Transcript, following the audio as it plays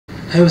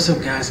Hey, what's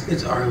up guys,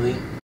 it's Arlie.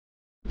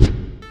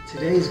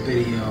 Today's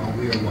video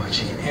we are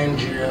watching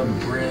Andrea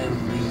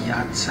Brillantes.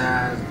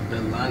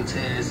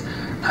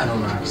 I don't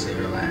know how to say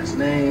her last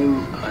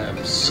name.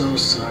 I'm so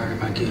sorry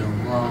if I get it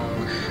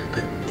wrong.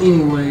 But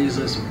anyways,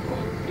 let's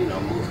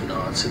moving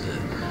on to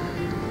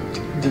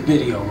the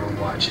video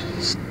we're watching.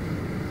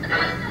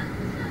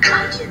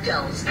 Why do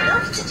girls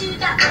love to do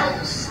that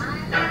pose?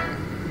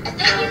 And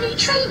then you need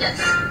trainers.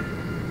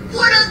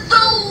 What are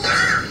those?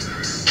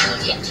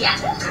 Idiot cat,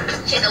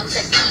 Shadows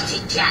and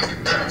eating cat.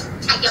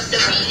 I am the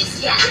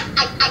realest cat.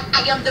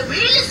 I am the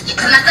realest cat.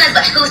 My son,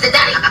 but who's the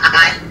daddy?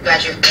 I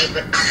graduated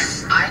with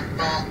honors. I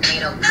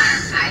volcano.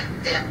 I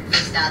did a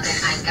freestyle, then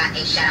I got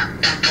a shout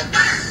out from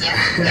Obama. Yes,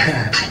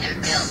 I am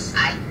ill.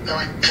 I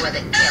going for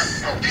the kill.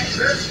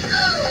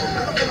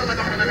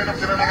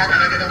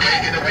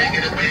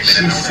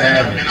 She's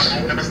savage.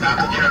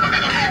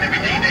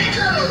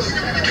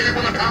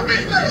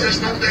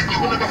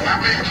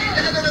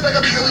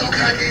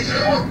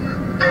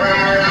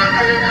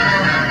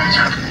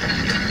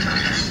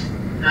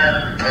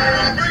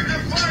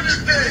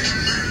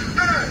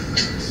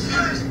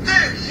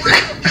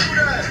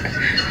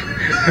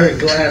 Her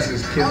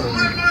glasses killing me.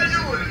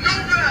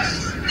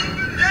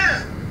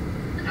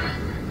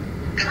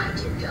 Why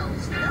do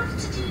girls love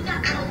to do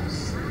that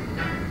pose?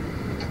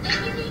 And then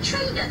you need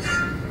trainers.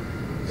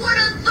 What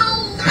are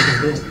those?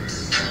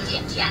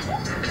 Idiot cat,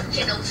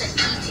 Shadows and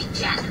eating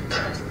cat.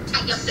 I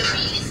am the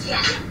realest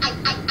cat.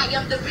 I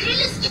am the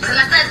realest cat. My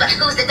son, but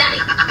who's the daddy?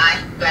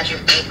 I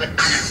graduated with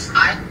honors.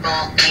 I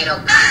volcano.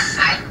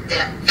 I did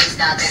a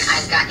freestyle, then I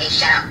got a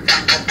shout out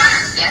from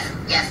Obama.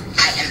 Yes,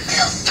 I am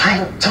ill. I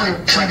going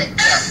for the kill.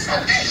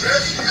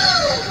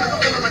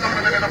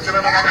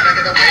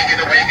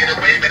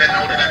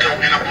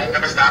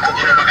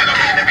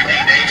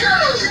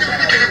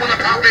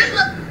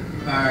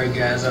 Alright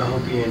guys, I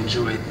hope you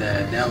enjoyed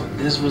that.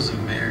 This was a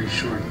very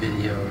short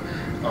video.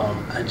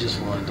 I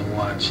just wanted to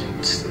watch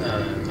and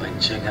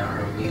check out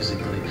her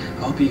musically.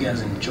 I hope you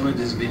guys enjoyed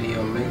this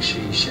video. Make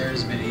sure you share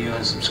this video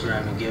and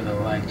subscribe and give it a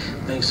like.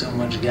 Thanks so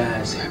much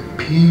guys.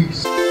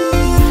 Peace.